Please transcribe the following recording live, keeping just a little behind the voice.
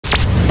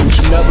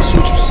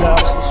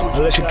size,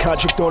 unless your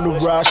contract on the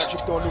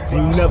rise,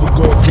 and you never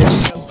go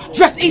against.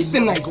 Dress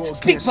Eastern nice,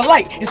 speak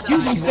polite.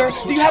 Excuse me, sir,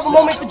 do you have a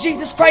moment for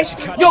Jesus Christ?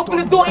 You open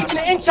the door even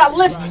an inch, I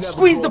lift,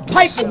 squeeze the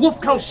pipe, and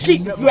wolf comes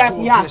sheep. You ask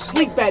me how to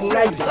sleep at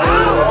night.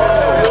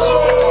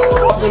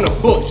 In the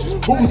bush,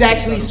 who's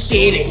actually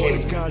scared of him?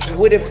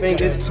 Twitter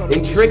fingers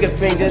and trigger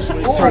fingers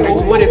turn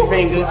to Twitter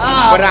fingers,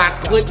 but I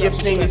clip your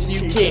fingers so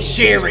you can't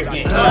share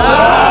again.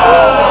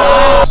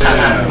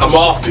 I'm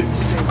off it.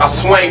 I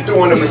swang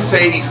through in a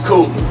Mercedes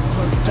coupe.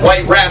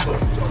 White rapper,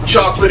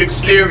 chocolate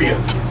exterior,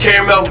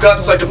 caramel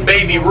guts like a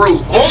baby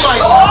root. Oh my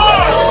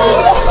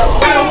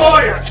God! Better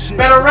lawyer,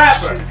 better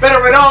rapper,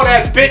 better at all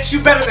that, bitch.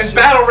 You better than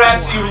battle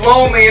rap so you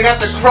lonely and have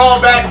to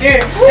crawl back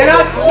in. And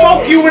I'd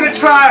smoke you in a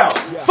trial.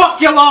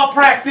 Fuck your law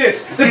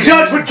practice. The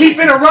judge would keep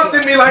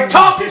interrupting me like,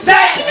 talk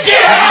that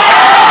shit!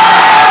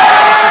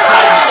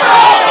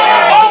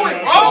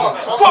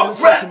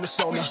 Fuck rap!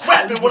 We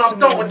scrapping when I'm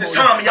done with this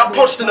homie. Y'all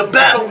punched in the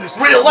battle,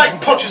 real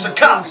life punches a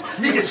cop.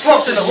 You get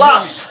slumped in the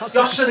lobby.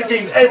 Y'all should've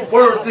gave Ed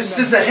word this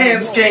is a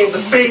hands game. The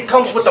fade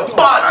comes with the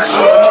body.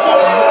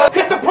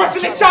 It's the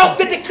person that y'all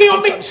said to kill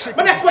me,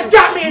 but that's what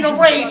got me in the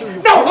rage.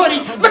 No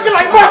hoodie, looking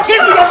like Mark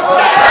Henry on the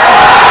stage.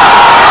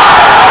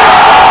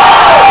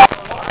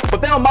 But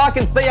they'll mock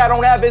and say I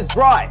don't have his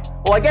drive.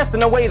 Well, I guess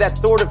in a way that's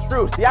sort of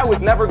true. See, I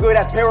was never good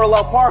at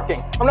parallel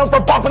parking. I'm known for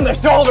bumping the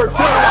shoulder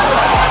too.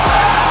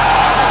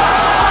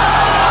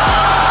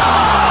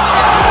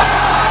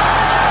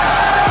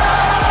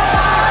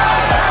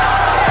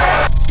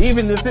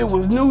 Even if it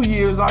was New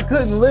Year's, I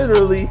couldn't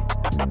literally.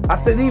 I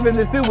said even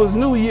if it was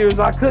New Year's,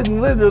 I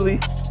couldn't literally.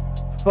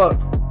 Fuck.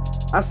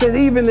 I said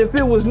even if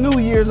it was New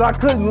Year's, I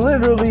couldn't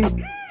literally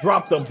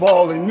drop the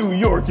ball in New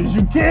York. Is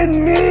you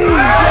kidding me?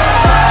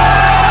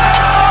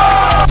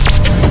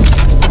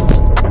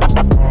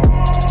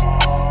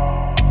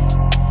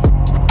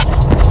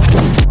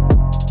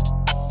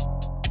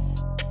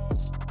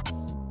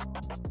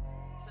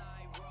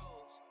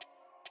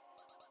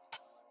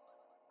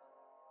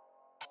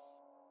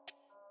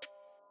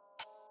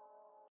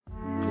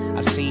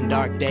 I've seen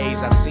dark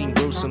days, I've seen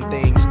gruesome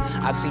things.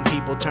 I've seen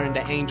people turn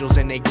to angels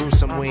and they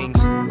gruesome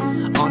wings.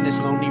 On this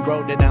lonely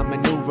road that I'm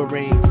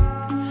maneuvering,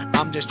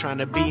 I'm just trying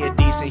to be a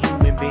decent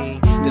human being.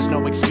 There's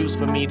no excuse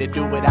for me to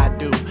do what I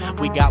do.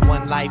 We got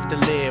one life to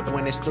live.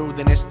 When it's through,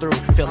 then it's through.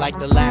 Feel like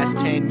the last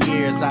 10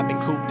 years I've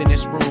been cooped in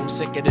this room,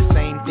 sick of the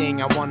same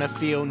thing. I wanna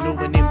feel new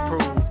and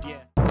improved,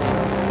 yeah.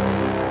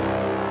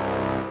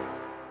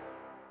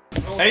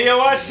 Hey yo,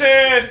 I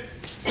said,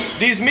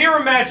 these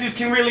mirror matches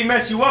can really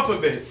mess you up a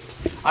bit.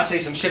 I say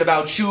some shit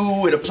about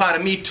you, it apply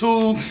to me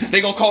too.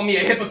 They gonna call me a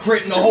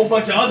hypocrite and a whole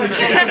bunch of other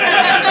shit.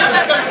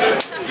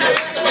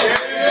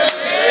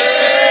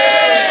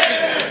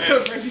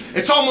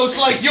 It's almost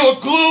like you're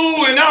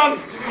glue and I'm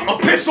a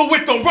pistol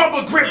with the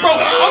rubber grip, bro.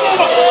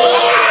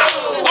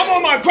 I'm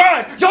on my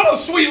grind. Y'all know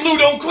Sweet Lou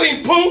don't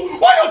clean poo.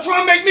 Why y'all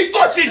trying to make me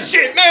flush this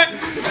shit, man?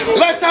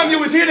 Last time you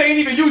was here, they ain't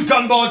even use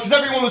gun balls because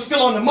everyone was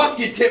still on the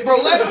musket tip, bro.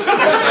 Last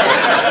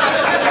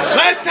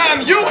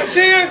time you was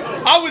here,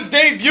 I was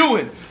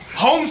debuting.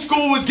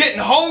 Homeschool was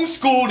getting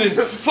homeschooled and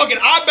fucking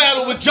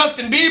iBattle with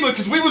Justin Bieber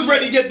because we was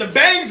ready to get the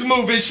bangs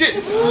moving shit.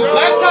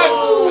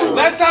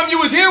 Last time you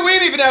was here, we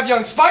didn't even have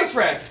Young Spice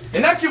Rack.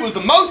 And that kid was the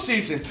most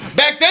seasoned.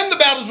 Back then the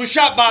battles were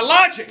shot by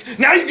logic.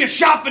 Now you get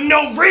shot for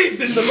no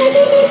reason.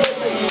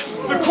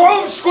 The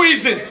chrome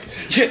squeezing.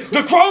 Yeah,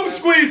 the chrome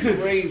squeezing.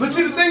 But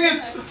see, the thing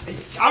is,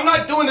 I'm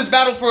not doing this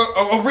battle for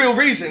a real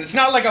reason. It's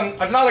not like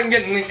I'm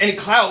getting any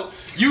clout.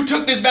 You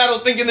took this battle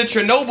thinking that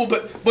you're noble,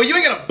 but you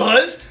ain't got a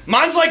buzz.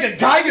 Mine's like a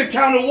Geiger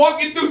counter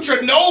walking through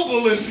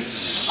Chernobyl, and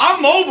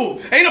I'm mobile.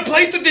 Ain't a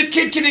place that this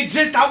kid can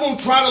exist I won't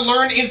try to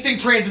learn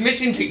instant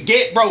transmission to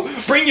get, bro.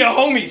 Bring your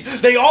homies.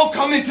 They all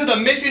come into the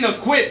mission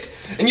equipped.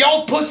 And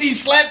y'all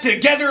pussies slap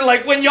together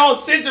like when y'all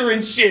scissor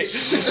and shit.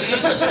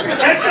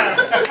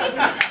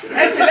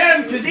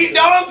 S&M, cause he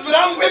DOMS, but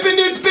I'm whipping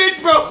this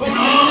bitch, bro.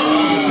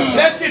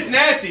 That shit's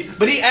nasty.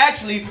 But he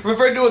actually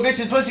referred to a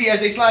bitch's pussy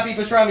as a sloppy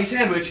pastrami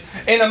sandwich.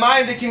 And a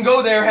mind that can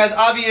go there has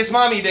obvious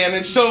mommy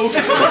damage, so... so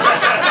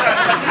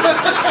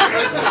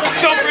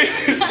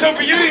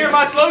for you to hear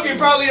my slogan,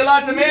 probably a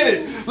lot to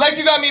manage. Like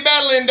you got me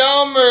battling,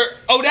 Dom, or...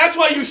 Oh, that's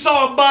why you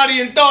saw a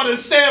body and thought a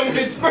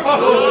sandwich, bro.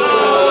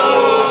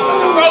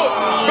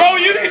 Bro,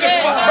 you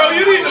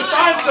need to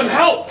find some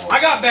help. I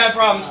got bad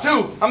problems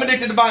too. I'm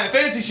addicted to buying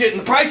fancy shit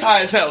and the price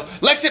high as hell.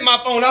 Lex hit my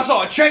phone, I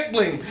saw a check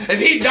bling. If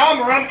he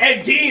Dahmer, I'm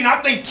Ed Gein.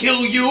 I think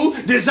kill you,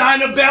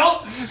 design a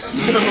belt.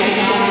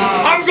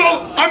 I'm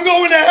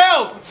going to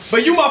hell.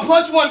 But you my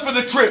 +1 for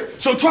the trip.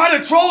 So try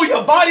to troll,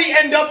 your body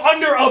end up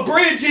under a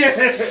bridge. Yeah.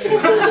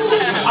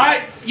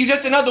 You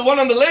just another one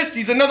on the list.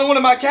 He's another one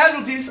of my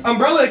casualties.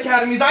 Umbrella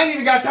Academies. I ain't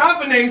even got time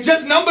for names.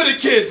 Just number the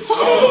kids.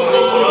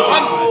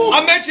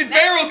 I mentioned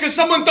Pharaoh because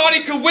someone thought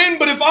he could win,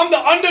 but if I'm the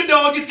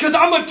underdog, it's because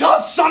I'm a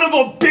tough son of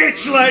a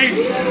bitch, like.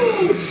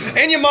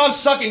 And your mom's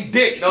sucking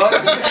dick, dog.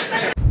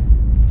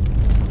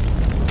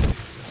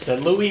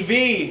 Said Louie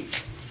V.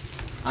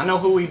 I know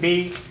who he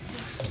be.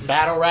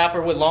 Battle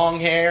rapper with long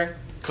hair.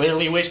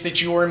 clearly wish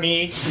that you were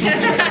me.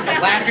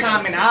 Last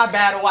time in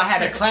iBattle, I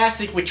had a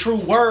classic with true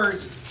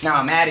words. Now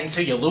I'm adding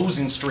to your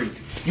losing streak.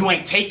 You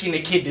ain't taking the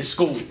kid to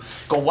school.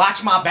 Go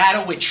watch my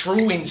battle with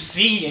True and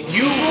C and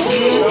you.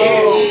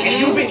 Yeah, and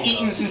you've been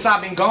eating since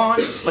I've been gone,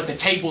 but the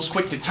table's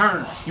quick to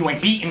turn. You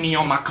ain't beating me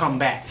on my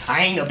comeback.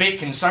 I ain't a bit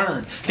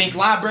concerned. Think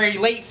library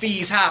late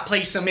fees, how I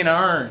place them in a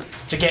urn.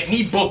 To get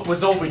me booked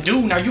was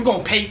overdue. Now you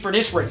gonna pay for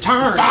this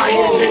return.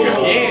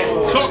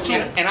 Yeah. Talk to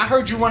him. And I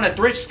heard you run a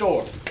thrift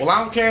store. Well, I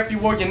don't care if you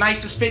wore your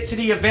nicest fit to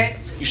the event.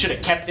 You should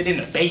have kept it in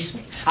the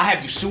basement. I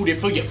have you suited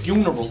for your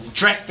funeral,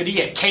 dressed for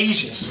the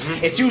occasion.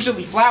 It's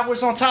usually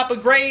flowers on top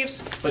of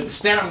graves, but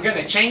instead I'm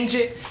gonna change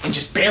it and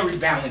just bury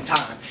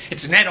Valentine.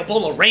 It's an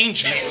edible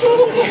arrangement.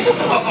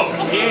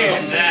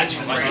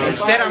 Yeah.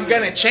 Instead I'm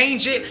gonna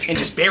change it and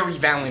just bury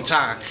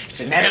Valentine. It's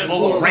an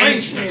edible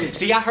arrangement.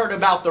 See, I heard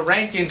about the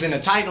rankings and the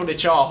title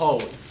that y'all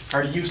hold.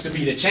 Heard he used to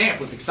be the champ,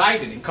 was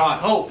excited and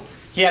caught hope.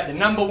 He had the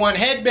 #1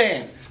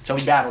 headband till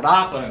he battled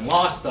Appa and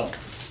lost though.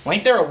 Well,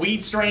 ain't there a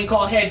weed strain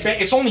called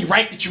headband? It's only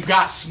right that you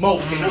got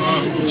smoke.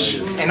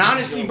 And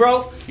honestly,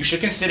 bro, you should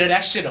consider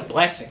that shit a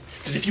blessing.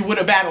 Because if you would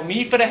have battled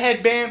me for the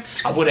headband,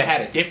 I would have had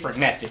a different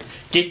method.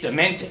 Get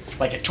demented,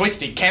 like a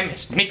twisted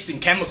chemist, mixing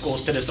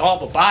chemicals to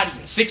dissolve a body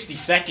in 60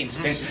 seconds,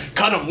 then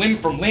cut him limb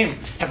from limb,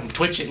 have him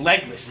twitching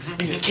legless,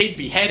 leave the kid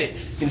beheaded,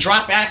 then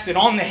drop acid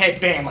on the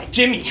headband like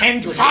Jimi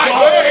Hendrix. Then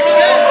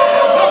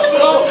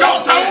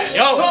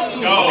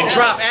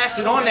drop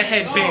acid on the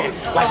headband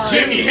like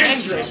Jimi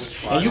Hendrix.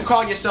 And you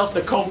call yourself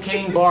the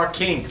cocaine bar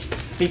king.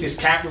 Think this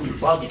cap really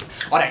bugging.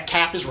 All that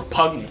cap is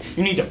repugnant.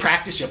 You need to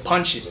practice your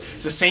punches.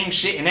 It's the same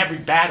shit in every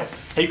battle.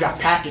 Hey, you got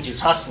packages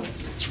hustling.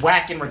 It's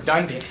whack and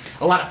redundant.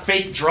 A lot of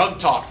fake drug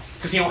talk.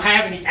 Because you don't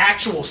have any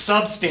actual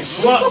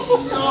substance. Look,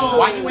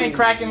 why you ain't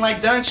cracking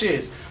like Dunch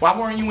is? Why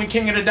weren't you in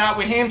King of the Dot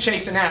with him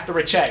chasing after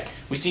a check?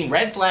 We seen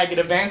Red Flag at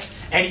events,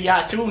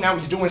 AHAT too, now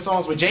he's doing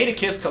songs with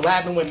Jadakiss,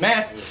 collabing with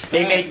Meth.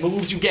 They make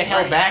moves, you get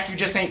held back, you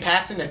just ain't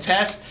passing the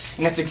test,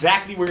 and that's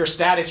exactly where your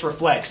status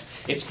reflects.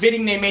 It's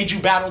fitting they made you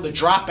battle the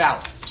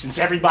dropout, since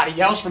everybody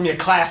else from your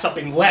class up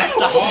and left.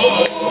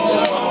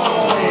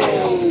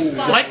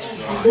 What?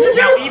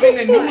 Now even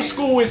the new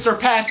school is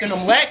surpassing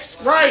them, Lex.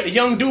 Right. The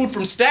young dude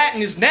from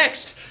Staten is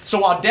next. So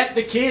while Death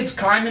the Kid's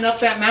climbing up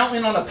that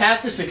mountain on a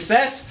path to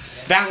success,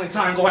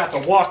 Valentine gonna have to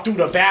walk through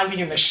the valley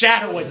in the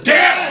shadow of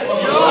death.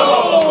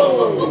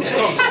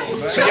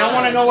 So y'all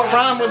wanna know what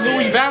rhyme with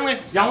Louie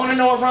Valentine? Y'all wanna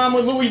know what rhyme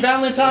with Louie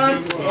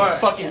Valentine?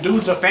 Fucking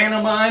dude's a fan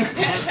of mine.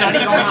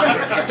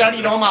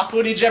 Studied all my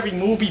footage, every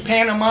movie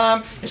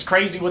pantomime. It's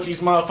crazy what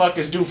these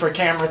motherfuckers do for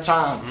camera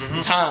time.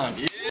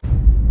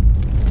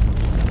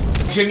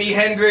 Jimi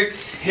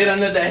Hendrix, hit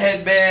under the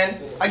headband.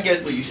 I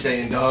get what you're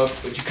saying, dog,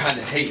 but you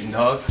kinda hating,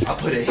 dog. I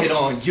put a hit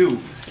on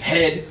you.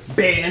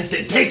 Headbands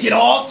that take it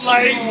off,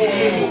 like,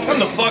 come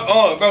the fuck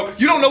on, bro.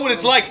 You don't know what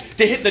it's like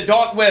to hit the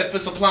dark web for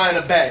supplying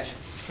a batch.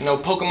 You know,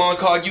 Pokemon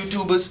card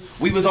YouTubers,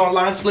 we was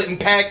online splitting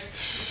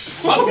packs.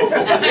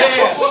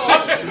 Yeah.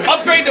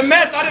 Upgrade to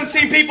meth. I done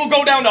seen people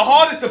go down the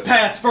hardest of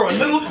paths for a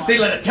little. They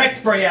let a tech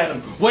spray at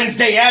them.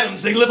 Wednesday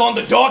Addams, they live on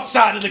the dark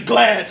side of the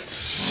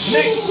glass.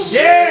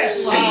 Yeah,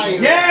 stay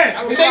on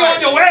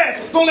your ass.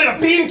 Don't let a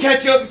beam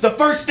catch you. The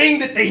first thing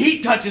that the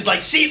heat touches,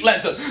 like seat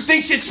leather.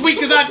 Think shit sweet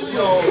cause I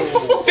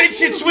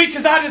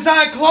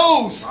design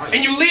clothes.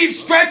 And you leave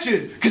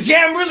stretching. Cause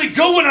yeah, I'm really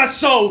good when I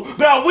sew,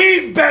 but I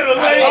weave better,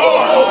 lady.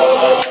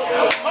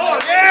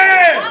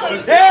 Yeah.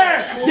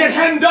 Get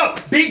hemmed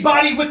up. Big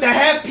body with the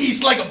half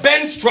piece like a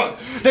Benz truck.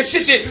 That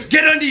shit that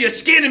get under your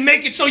skin and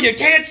make it so you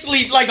can't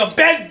sleep like a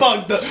bed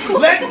bug. The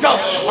lead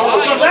dump.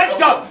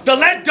 The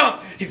lead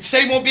dump. He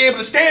said he won't be able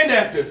to stand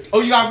after.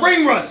 Oh, you got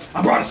ring rust.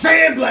 I brought a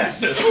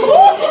sandblaster.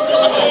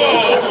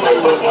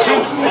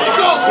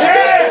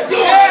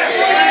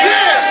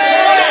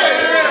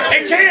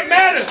 It can't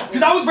matter,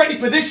 because I was ready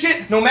for this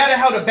shit no matter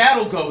how the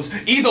battle goes.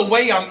 Either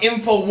way, I'm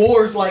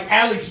InfoWars like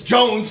Alex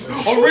Jones,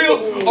 a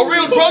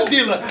real drug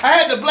dealer. I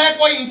had the black,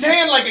 white, and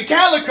tan like a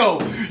calico.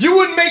 You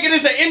wouldn't make it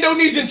as an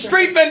Indonesian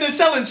street vendor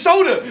selling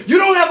soda. You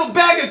don't have a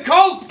bag of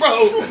coke,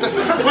 bro.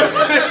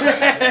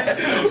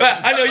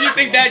 I know you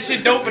think that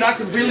shit dope, but I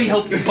could really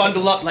help you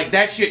bundle up like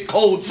that shit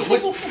cold. So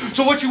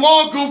what you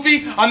want,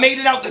 Goofy? I made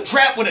it out the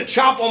trap with a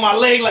chop on my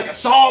leg like a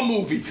Saw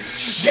movie.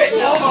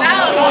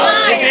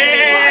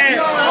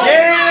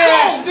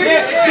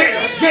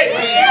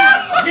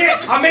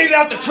 I made it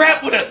out the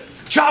trap with a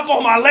chop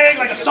on my leg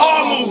like a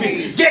Saw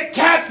movie. Get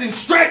Captain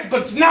Stretch,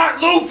 but it's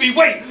not Luffy.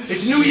 Wait,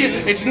 it's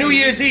New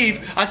Year's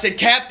Eve. I said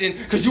Captain,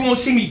 cause you won't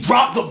see me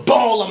drop the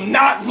ball. I'm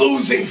not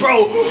losing,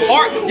 bro.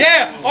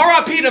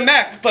 R.I.P. to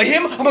Mac. For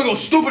him, I'm gonna go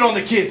stupid on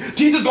the kid.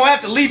 Teacher's gonna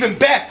have to leave him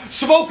back,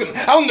 smoking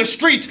out in the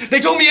streets. They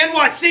told me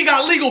NYC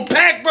got legal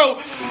pack, bro.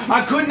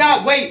 I could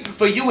not wait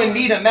for you and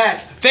me to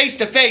match. Face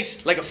to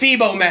face, like a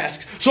Phoebo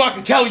mask, so I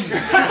can tell you. Face to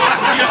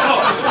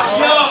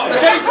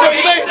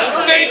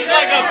face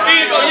like a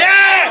Phoebo,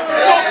 yeah!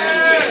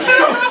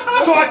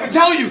 So I can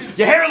tell you,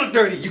 your hair look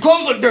dirty, your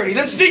clothes look dirty,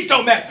 them sneaks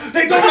don't match.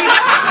 They told me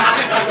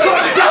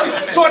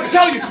so I can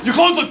tell you, your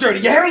clothes look dirty,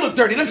 your hair look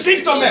dirty, them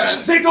sneaks don't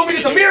match. They told me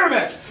it's a mirror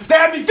match. They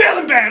had me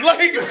feeling bad. Like,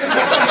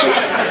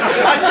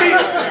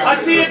 I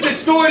see it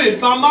distorted.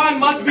 My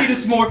mind must be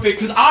dysmorphic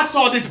because I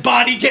saw this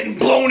body getting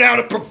blown out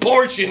of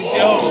proportions,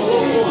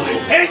 yo.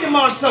 And your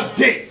mom sucked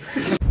dick.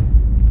 Let's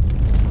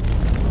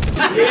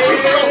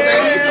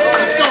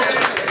go.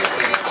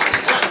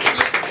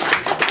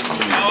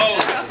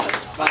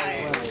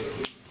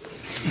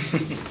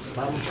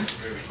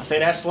 I say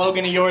that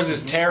slogan of yours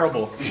is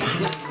terrible.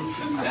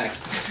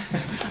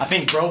 I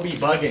think bro be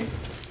bugging.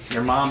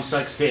 Your mom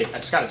sucks dick. I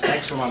just got a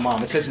text from my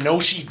mom. It says, no,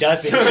 she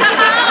doesn't. Yo.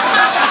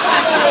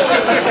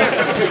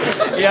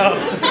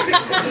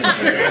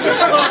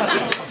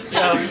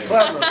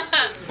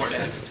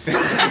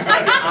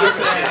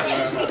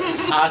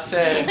 I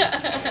said,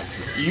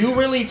 you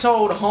really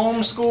told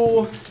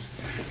homeschool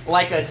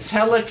like a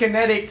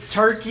telekinetic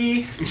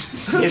turkey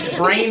his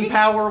brain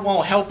power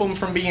won't help him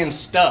from being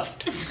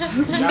stuffed.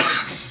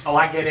 Oh,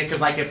 I get it, because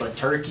like if a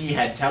turkey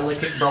had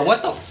telekinetic... Bro,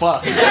 what the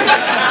fuck?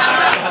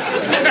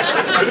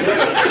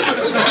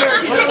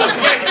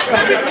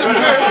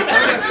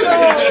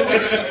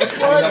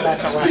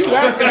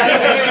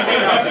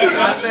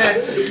 I said,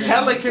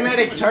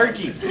 telekinetic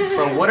turkey.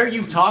 Bro, what are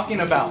you talking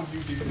about?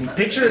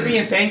 Picture it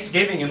being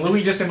Thanksgiving and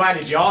Louie just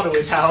invited y'all to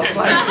his house.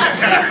 Like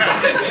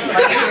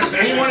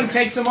anyone who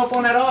takes him up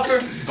on that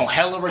offer, gonna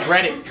hella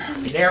regret it.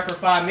 Be there for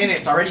 5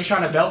 minutes, already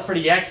trying to belt for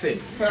the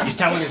exit. He's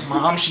telling his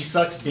mom she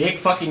sucks dick,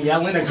 fucking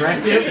yelling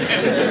aggressive,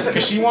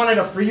 because she wanted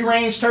a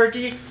free-range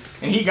turkey,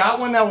 and he got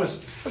one that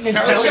was fucking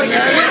telekinetic.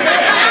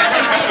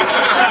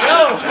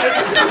 Yo,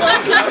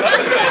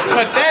 it's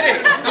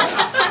pathetic.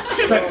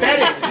 It's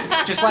pathetic.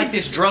 Just like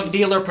this drug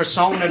dealer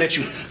persona that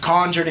you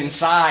conjured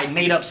inside,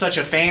 made up such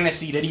a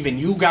fantasy that even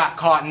you got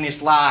caught in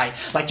this lie.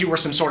 Like you were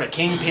some sort of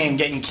kingpin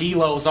getting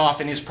kilos off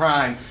in his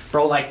prime.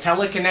 Bro, like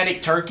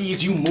telekinetic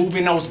turkeys, you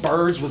moving those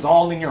birds was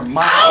all in your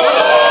mind.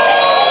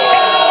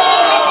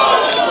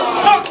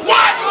 What?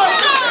 What?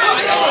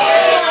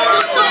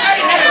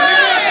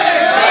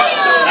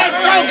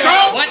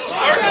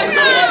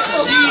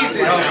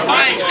 Jesus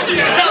Christ.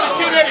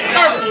 Telekinetic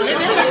turkey.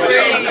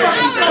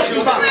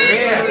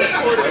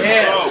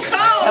 Yeah.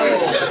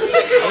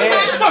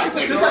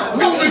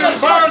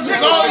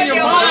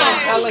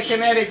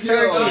 Telekinetic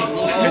turkey.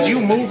 Because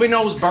you moving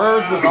those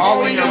birds was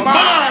all in your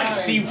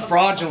mind. See, you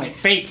fraudulent,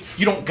 fake.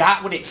 You don't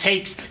got what it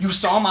takes. You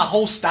saw my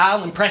whole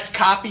style and pressed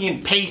copy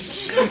and paste.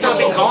 Since I've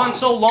been gone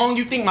so long,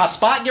 you think my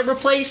spot get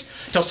replaced?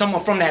 Till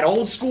someone from that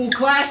old school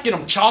class get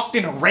them chalked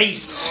and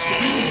erased.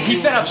 He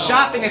set up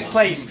shop in this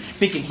place,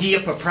 thinking he a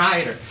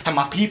proprietor. Had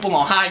my people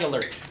on high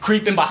alert,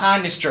 creeping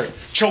behind this jerk,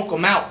 choke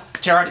him out,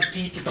 tear out his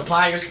teeth with the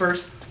pliers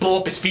first, blow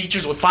up his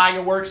features with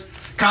fireworks.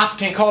 Cops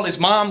can't call his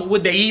mom, what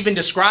would they even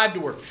describe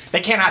to her? They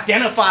can't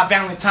identify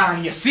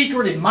Valentine, your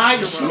secret admirer.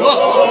 Look.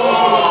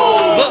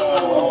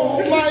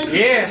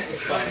 Yeah,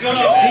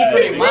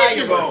 secret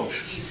admirer.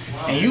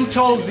 And you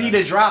told Z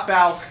to drop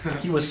out,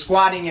 he was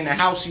squatting in the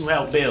house you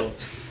helped build.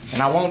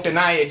 And I won't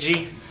deny it,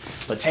 G.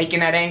 But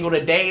taking that angle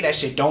today, that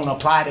shit don't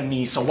apply to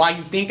me. So why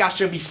you think I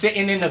should be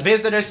sitting in the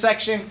visitor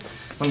section?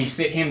 Let me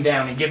sit him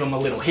down and give him a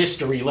little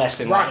history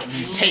lesson. Like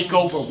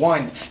Takeover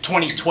 1,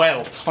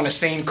 2012, on the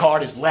same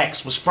card as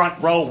Lex, was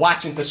front row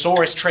watching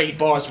Thesaurus trade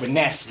bars with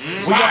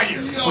Ness.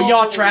 We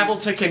all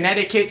traveled to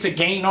Connecticut to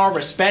gain our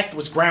respect,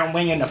 was ground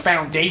laying the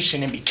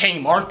foundation and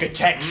became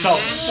architects.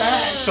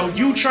 So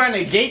you trying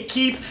to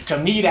gatekeep? To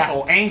me that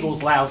whole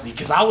angle's lousy,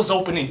 because I was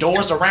opening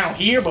doors around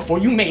here before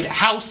you made a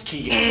house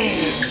key.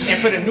 And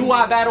for the new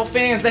iBattle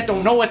fans that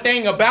don't know a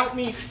thing about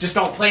me, just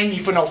don't play me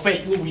for no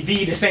fake Louie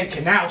V, this ain't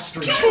Canal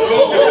Street.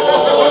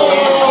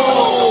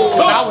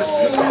 Cause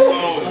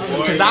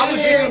I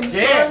was in,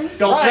 yeah,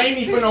 don't blame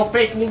me for no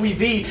fake Louie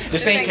V,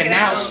 this ain't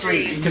Canal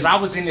Street, cause I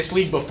was in this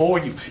league before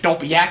you. Don't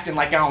be acting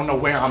like I don't know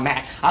where I'm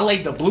at. I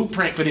laid the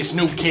blueprint for this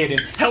new kid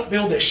and helped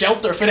build a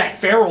shelter for that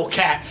feral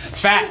cat.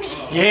 Facts,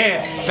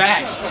 yeah,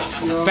 facts,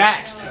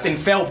 then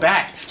fell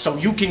back so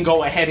you can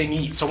go ahead and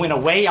eat. So in a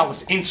way I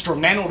was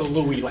instrumental to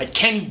Louie, like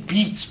Kenny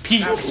Beats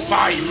Pete.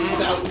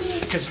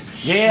 Cause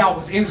yeah, I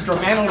was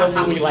instrumental to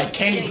Louie like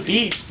Kenny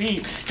Beats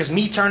Pete. Cause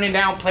me turning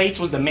down plates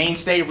was the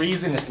mainstay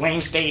reason this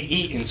lame stayed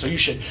eating. So you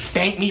should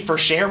thank me for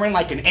sharing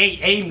like an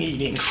AA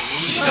meeting.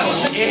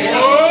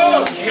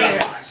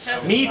 Yeah.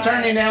 Me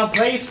turning down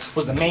plates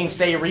was the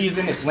mainstay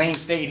reason this lame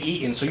stayed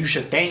eating. So you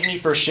should thank me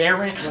for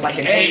sharing like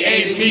an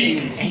AA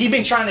meeting. And he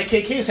been trying to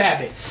kick his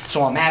habit.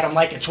 So I'm at him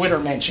like a Twitter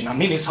mention.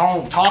 I'm in his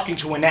home talking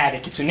to an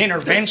addict. It's an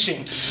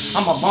intervention.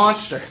 I'm a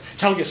monster.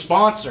 Tell your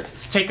sponsor.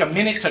 Take a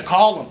minute to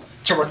call him.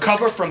 To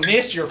recover from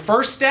this, your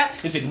first step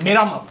is admit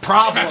I'm a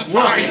problem. That's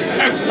right.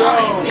 That's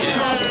right.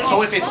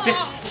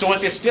 So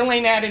if it still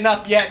ain't adding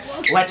up yet,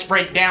 let's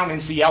break down and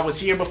see. I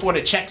was here before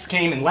the checks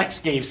came and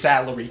Lex gave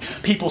salary.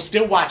 People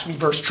still watch me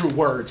verse true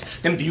words.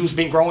 Them views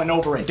been growing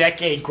over a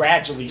decade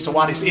gradually. So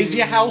while this is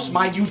your house,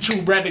 my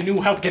YouTube revenue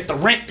helped get the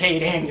rent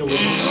paid annually.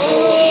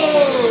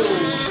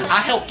 I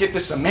help get the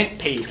cement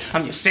paid.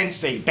 I'm your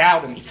sensei,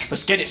 bow to me.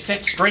 Let's get it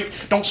set straight,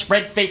 don't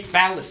spread fake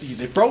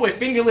fallacies. If bro with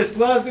fingerless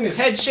gloves and his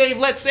head shaved,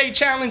 let's say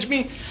challenge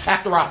me.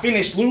 After I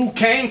finish, Liu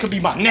Kang could be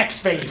my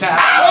next fatality.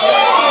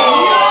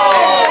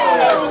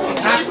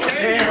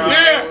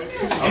 Yeah.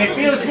 And it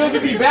feels good to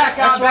be back,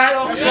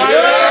 iBattle. That's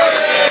right.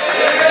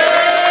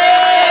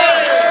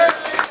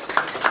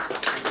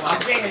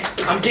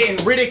 I'm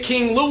getting rid of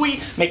King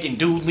Louie, making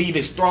dude leave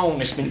his throne.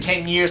 It's been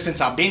 10 years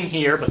since I've been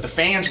here, but the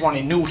fans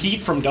wanted new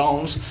heat from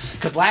DOMS.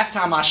 Cause last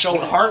time I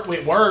showed heart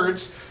with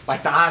words,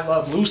 like the I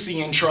Love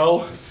Lucy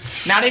intro.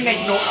 Now they make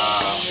no.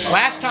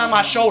 Last time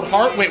I showed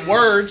heart with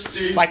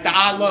words, like the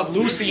I Love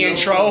Lucy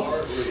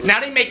intro. Now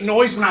they make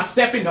noise when I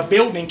step in the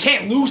building.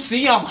 Can't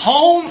Lucy? I'm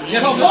home.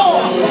 Yes, I'm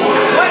home.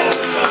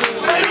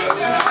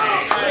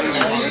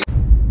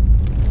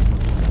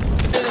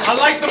 I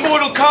like the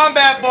Mortal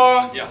Kombat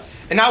bar. Yeah.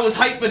 And I was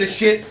hyping the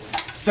shit.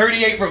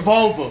 38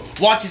 revolver,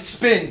 watch it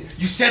spin.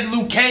 You said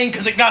Liu Kang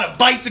because it got a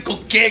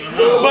bicycle kick, but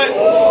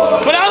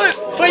I'll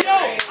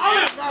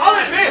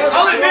admit,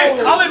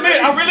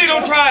 I really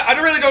don't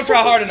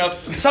try hard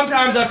enough.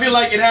 Sometimes I feel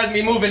like it has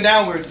me moving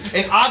downwards,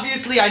 and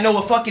obviously I know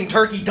a fucking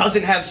turkey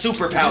doesn't have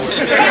superpowers.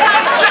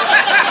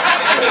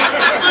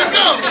 Let's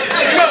go.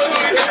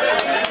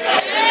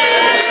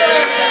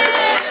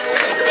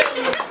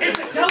 It's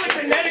a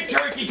telekinetic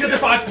turkey because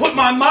if I put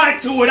my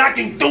mind to it, I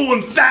can do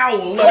him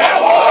foul.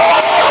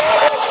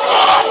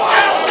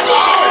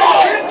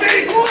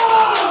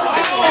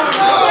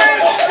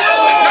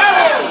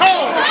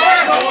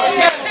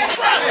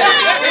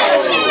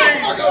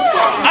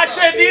 I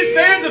said these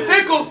fans of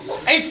Pickle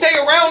ain't stay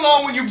around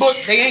long when you book.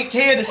 They ain't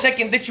care the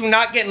second that you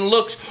not getting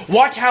looks.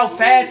 Watch how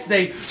fast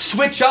they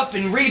switch up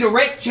and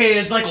redirect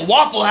chairs like a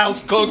Waffle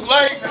House cook.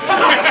 Like,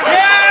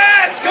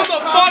 yes, come the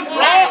fuck on.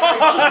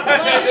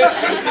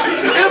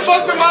 Get a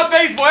fuck from my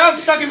face, boy. I'm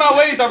stuck in my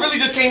ways. I really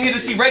just came here to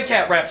see Red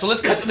Cat rap. So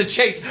let's cut to the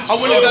chase. I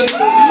wouldn't have done.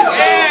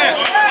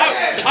 Yeah,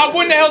 I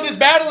wouldn't have held this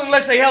battle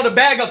unless they held a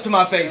bag up to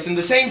my face. And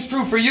the same's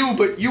true for you,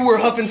 but you were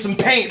huffing some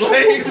paint.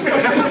 Like,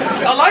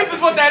 a life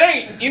is what that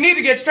ain't. You need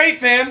to get straight,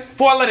 fam,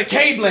 before I let a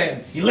cave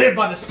land. You live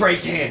by the spray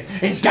can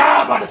and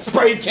die by the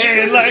spray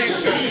can. Like,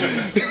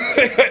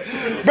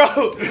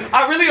 bro,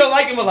 I really don't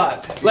like him a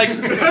lot. Like, I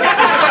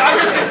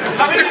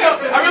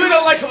really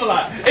don't like him a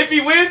lot. If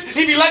he wins,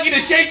 he'd be lucky to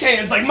shake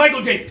hands like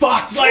Michael J.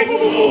 Fox. Like,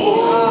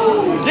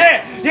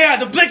 yeah,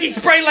 the blicky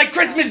spray like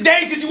Christmas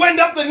Day because you end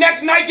up the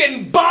next night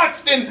getting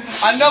boxed. And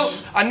I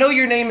know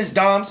your name is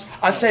DOMS.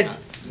 I said.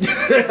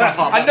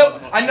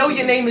 I know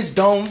your name is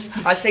DOMS.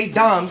 I say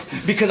DOMS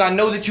because I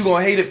know that you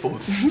gonna hate it for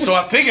it. So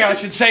I figure I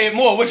should say it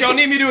more. What y'all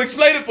need me to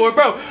explain it for,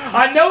 bro?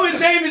 I know his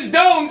name is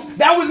DOMS.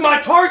 That was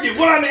my target.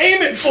 What I'm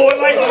aiming for,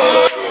 like,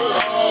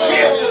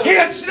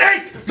 here,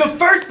 Snake. The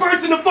first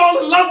person to fall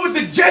in love with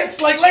the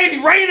Jets, like Lady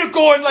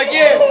Rainicorn, like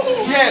yes,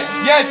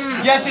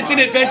 it's an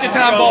Adventure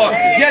Time bar.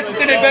 Yes,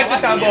 it's an Adventure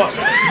Time bar.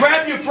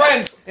 Grab your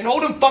friends and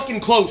hold them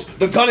fucking close.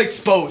 The gun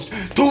exposed.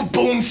 2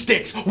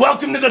 boomsticks.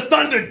 Welcome to the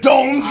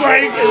Thunderdomes,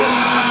 like.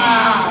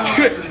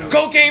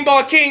 Cocaine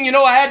Bar King, you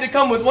know I had to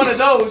come with one of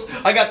those.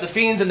 I got the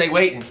fiends and they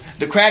waiting.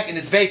 The Kraken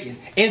is vacant.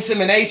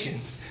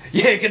 Insemination.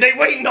 Yeah, cause they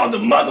waiting on the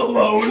mother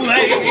load,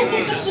 like.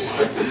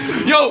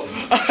 Yo,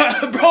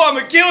 bro,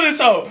 I'ma kill this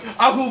hoe.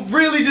 I will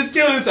really just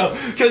kill this hoe.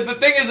 Cause the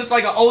thing is, it's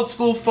like an old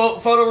school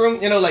photo room.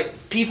 You know, like,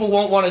 people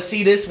won't want to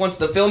see this once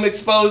the film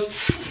exposed.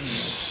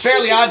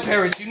 Fairly Odd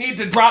Parents, you need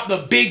to drop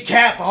the big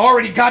cap. I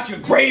already got your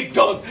grave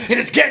dug, and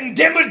it's getting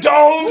dimmer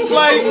domes,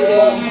 like.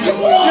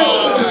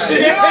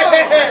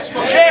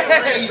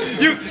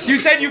 You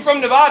said you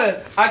from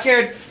Nevada. I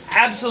cared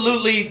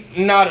absolutely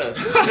nada.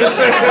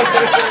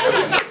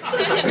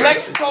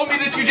 Lex told me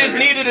that you just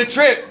needed a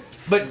trip,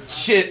 but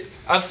shit,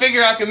 I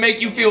figure I can make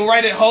you feel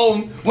right at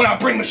home when I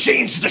bring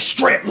machines to the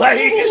strip, like.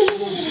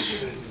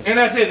 And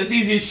that's it. That's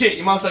easy as shit.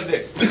 Your mom sucked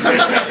dick.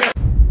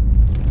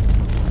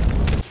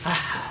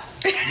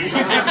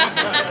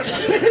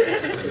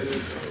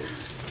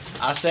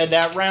 I said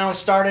that round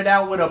started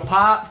out with a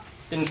pop,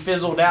 then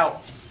fizzled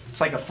out.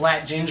 It's like a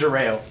flat ginger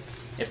ale.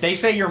 If they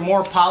say you're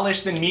more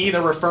polished than me,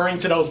 they're referring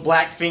to those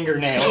black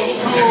fingernails.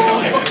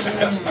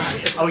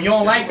 Oh, you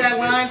don't like that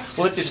line?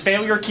 Well, if this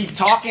failure keep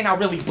talking, I'll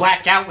really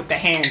black out with the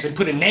hands and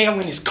put a nail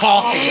in his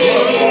coffin.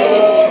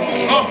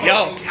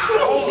 Yo.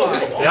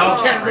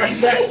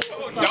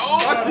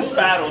 What's this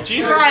battle?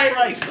 Jesus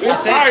Christ.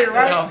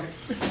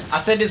 I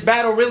said this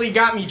battle really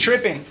got me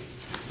tripping.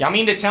 Y'all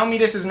mean to tell me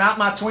this is not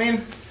my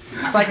twin?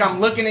 It's like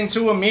I'm looking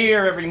into a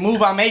mirror, every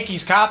move I make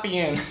he's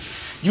copying.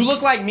 You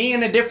look like me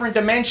in a different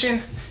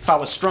dimension if I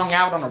was strung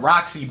out on a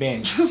Roxy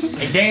bench.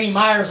 Hey, Danny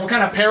Myers, what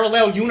kind of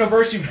parallel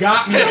universe you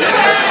got me?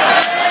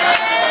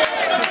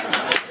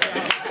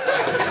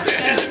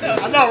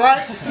 I know,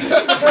 right?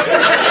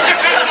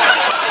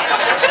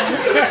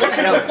 You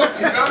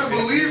gotta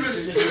believe it.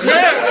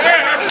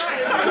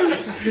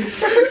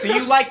 See,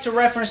 you like to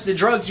reference the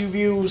drugs you've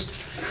used,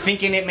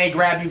 thinking it may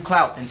grab you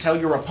clout, and tell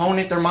your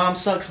opponent their mom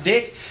sucks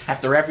dick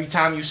after every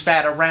time you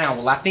spat around.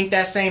 Well, I think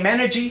that same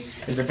energy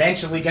is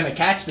eventually gonna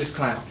catch this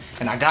clown,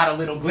 and I got a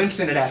little glimpse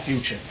into that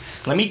future.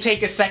 Let me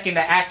take a second to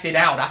act it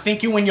out. I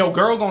think you and your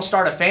girl gonna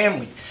start a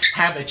family,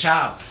 have a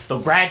child. They'll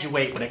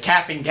graduate with a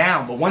cap and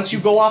gown. But once they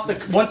go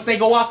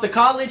off to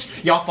college,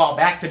 y'all fall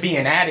back to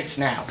being addicts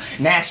now.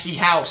 Nasty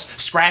house,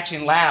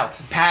 scratching loud,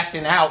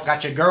 passing out.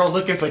 Got your girl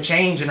looking for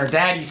change in her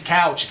daddy's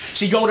couch.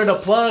 She go to the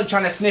plug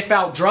trying to sniff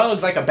out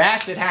drugs like a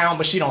basset hound,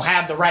 but she don't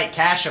have the right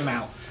cash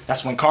amount.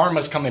 That's when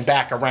karma's coming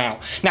back around.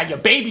 Now your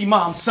baby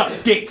mom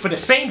sucked dick for the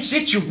same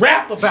shit you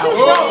rap about.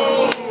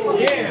 Whoa.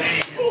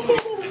 Yeah.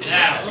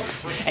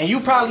 And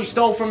you probably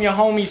stole from your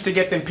homies to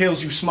get them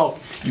pills you smoke.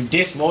 You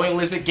disloyal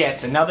as it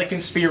gets. Another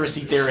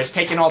conspiracy theorist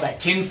taking all that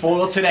tin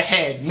foil to the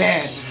head.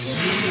 Man.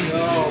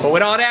 But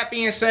with all that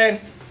being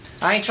said,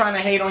 I ain't trying to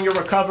hate on your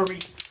recovery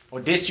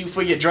or diss you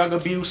for your drug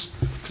abuse,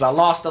 because I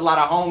lost a lot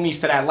of homies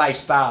to that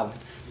lifestyle.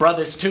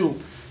 Brothers too.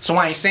 So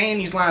I ain't saying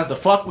these lines to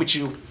fuck with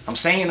you. I'm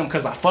saying them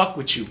because I fuck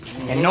with you.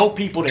 And know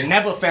people that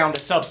never found a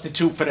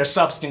substitute for their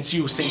substance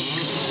use.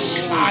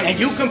 And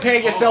you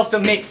compare yourself to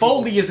Mick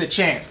Foley as a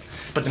champ.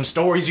 But them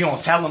stories you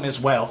don't tell them as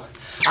well.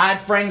 I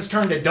had friends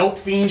turn to dope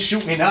fiends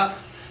shooting up,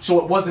 so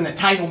it wasn't a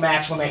title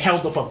match when they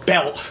held up a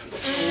belt.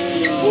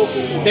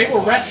 They were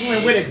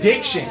wrestling with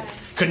addiction,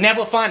 could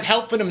never find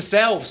help for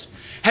themselves,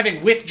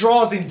 having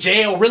withdrawals in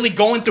jail, really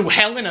going through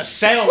hell in a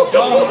cell.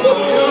 Dog,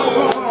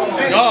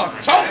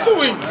 talk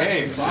to him.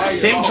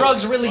 Them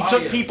drugs really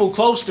took people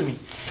close to me,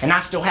 and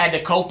I still had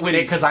to cope with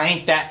it because I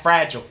ain't that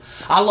fragile.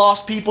 I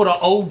lost people to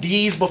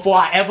ODs before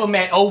I ever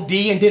met OD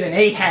and did an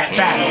AHAT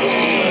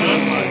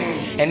battle.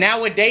 And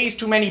nowadays,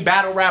 too many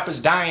battle rappers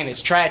dying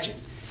is tragic.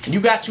 And you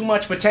got too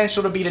much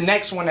potential to be the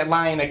next one that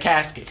lie in a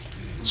casket.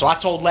 So I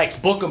told Lex,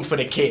 book him for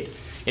the kid.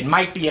 It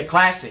might be a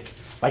classic.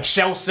 Like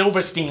Shel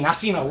Silverstein, I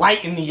seen a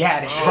light in the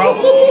attic, bro.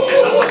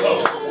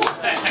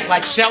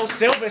 Like Shel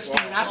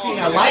Silverstein, I seen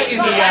a light in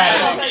the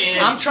attic.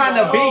 I'm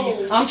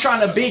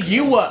trying to big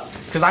you up,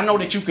 because I know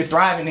that you could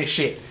thrive in this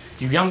shit.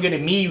 You younger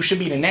than me, you should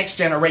be the next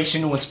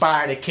generation to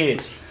inspire the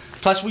kids.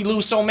 Plus, we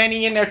lose so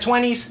many in their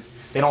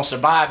 20s, they don't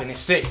survive and it's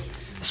sick.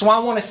 So I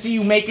want to see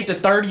you make it to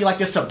 30 like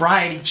a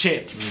sobriety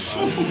chip.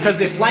 Because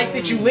this life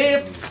that you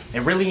live, it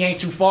really ain't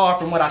too far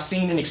from what I've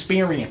seen and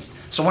experienced.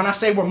 So when I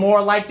say we're more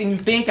alike than you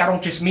think, I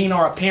don't just mean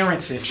our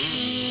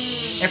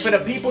appearances. And for the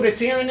people that's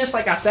hearing this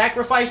like I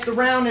sacrificed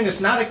around and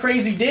it's not a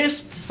crazy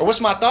diss, or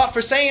what's my thought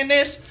for saying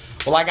this?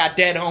 Well, I got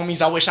dead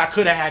homies I wish I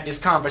could have had this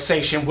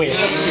conversation with.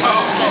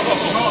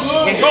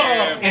 And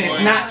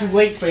it's not too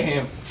late for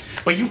him.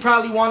 But you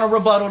probably want to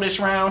rebuttal this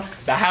round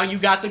about how you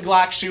got the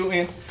Glock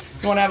shooting.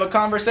 You want to have a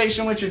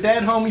conversation with your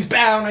dead homies?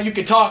 Bow, or you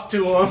can talk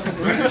to them.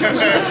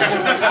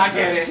 I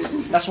get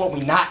it. That's what we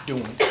not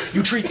doing.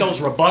 You treat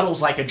those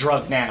rebuttals like a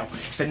drug now.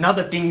 It's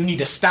another thing you need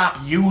to stop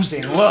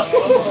using. Look.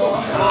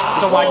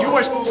 So while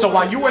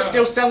you were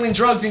still selling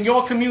drugs in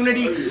your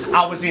community,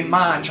 I was in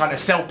mine trying to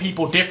sell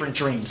people different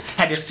dreams.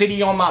 Had the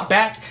city on my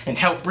back and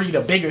helped breed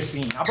a bigger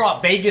scene. I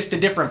brought Vegas to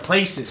different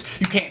places.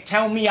 You can't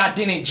tell me I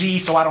didn't, G,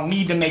 so I don't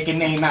need to make a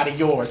name out of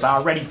yours. I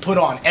already put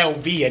on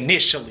LV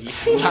initially.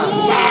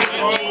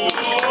 Time.